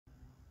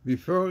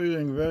Before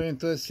hearing very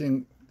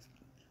interesting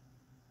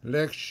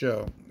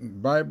lecture,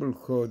 Bible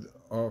code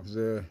of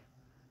the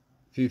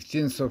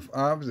 15th of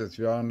Av that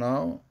we are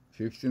now,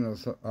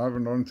 15th of Av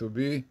known to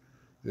be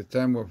the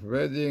time of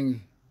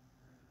wedding,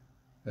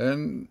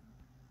 and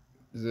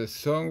the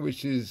song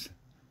which is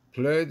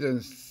played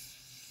and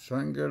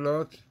sung a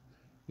lot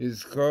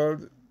is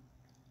called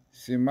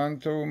Siman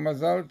Tov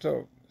Mazal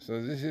Tov.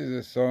 So this is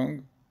a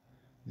song,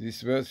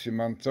 this word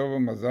Siman Tov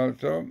Mazal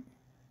Tov,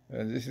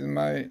 and this is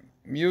my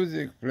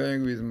music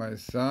playing with my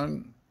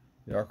son,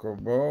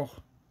 Yaakov Boch,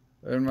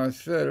 and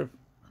myself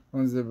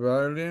on the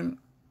violin,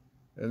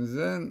 and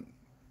then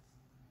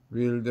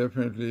we'll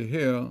definitely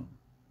hear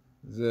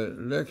the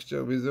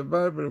lecture with the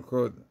Bible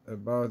code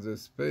about the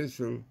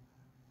spatial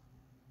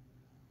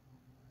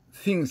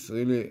things,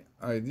 really,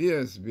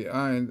 ideas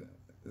behind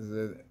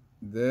the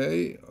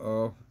day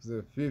of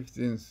the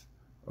 15th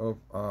of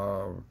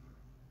Av.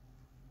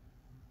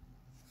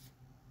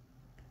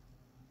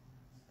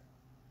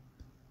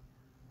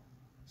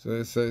 So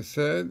as I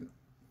said,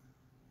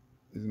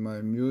 is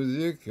my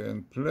music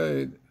and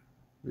played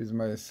with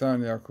my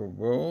son Yaakov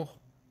Boch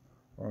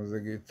on the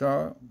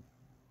guitar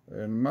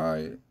and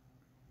my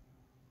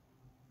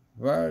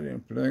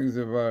violin, playing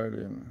the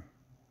violin.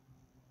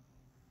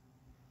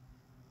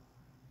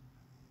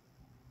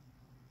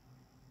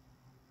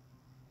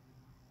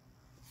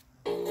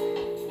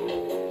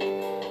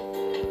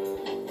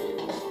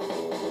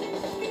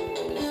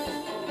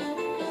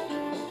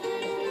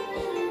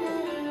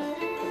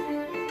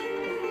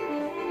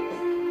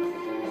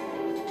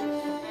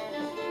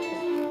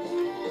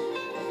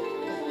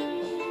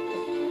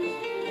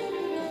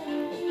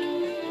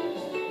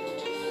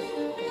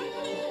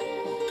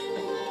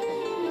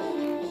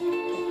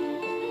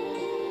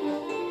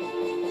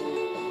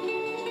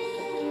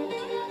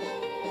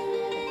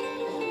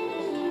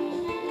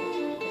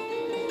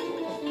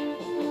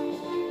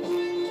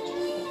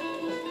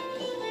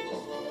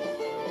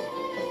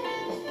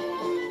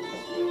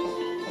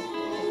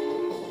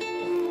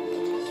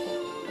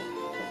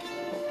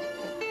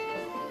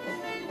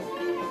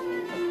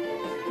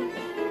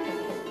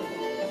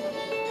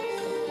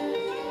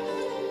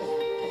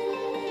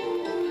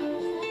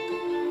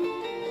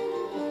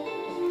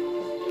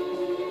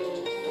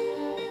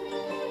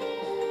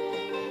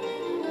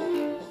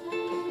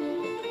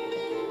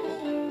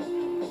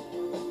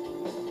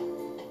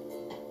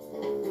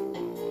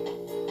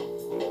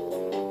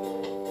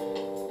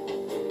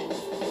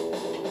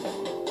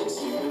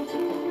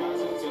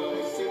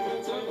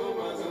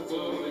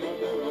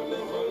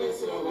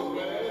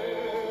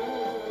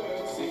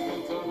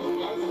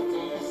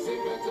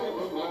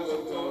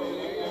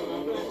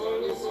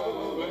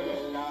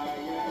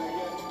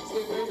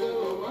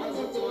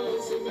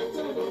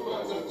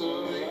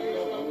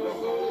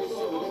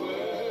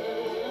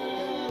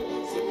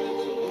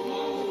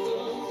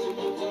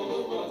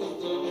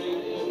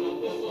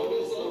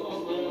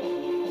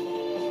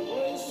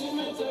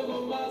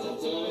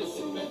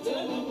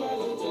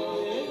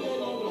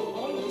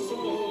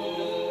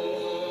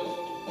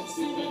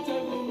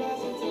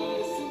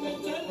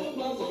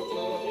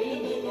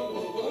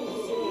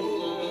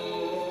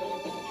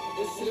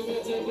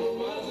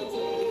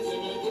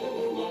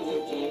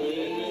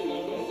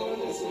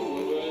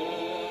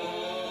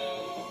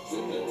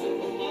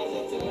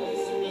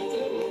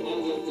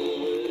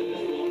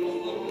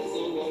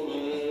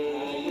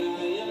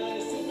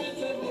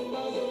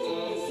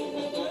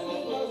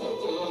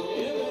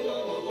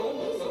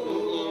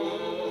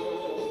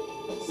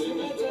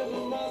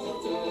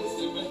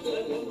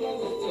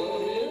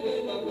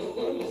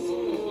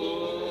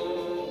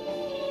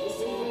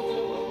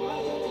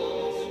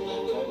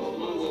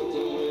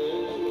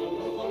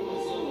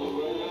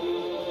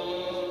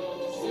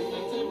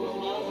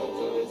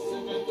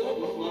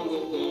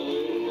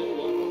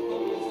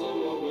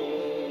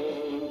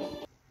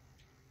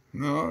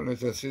 Now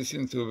let us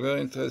listen to a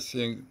very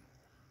interesting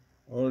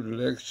old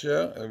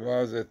lecture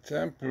about the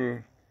temple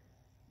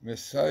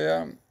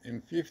Messiah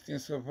in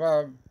 15th of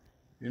Av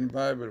in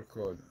Bible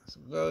code. It's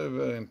very,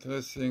 very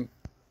interesting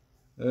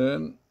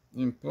and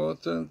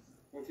important.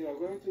 What you are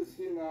going to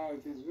see now,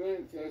 it is very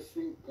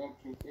interesting,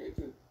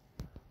 complicated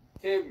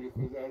table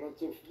because there are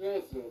lots of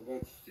words there,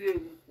 but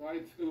still try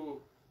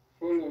to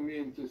follow me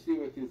and to see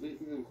what is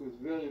written there because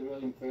very,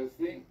 very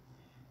interesting.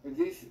 And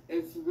this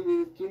has to do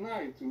with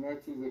tonight.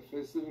 Tonight is the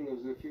festival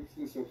of the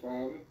 15th of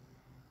Av,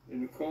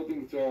 and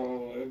according to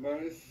our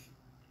rabbis,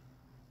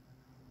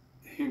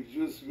 if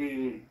Jews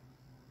will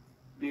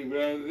be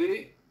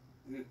worthy,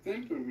 the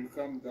temple will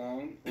come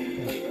down.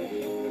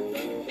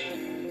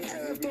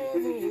 טוב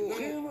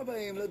וברוכים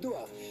הבאים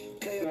לדוח.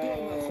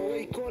 כידוע,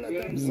 מאחורי כל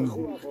אדם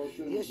זחוח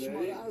יש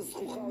מראה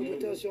זכוכה עוד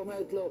יותר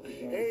שאומרת לו,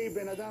 היי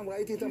בן אדם,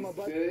 ראיתי את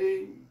המבט.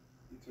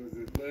 It was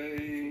a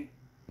day,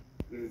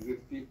 the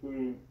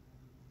people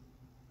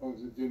of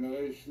the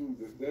generation,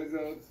 the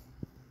desert,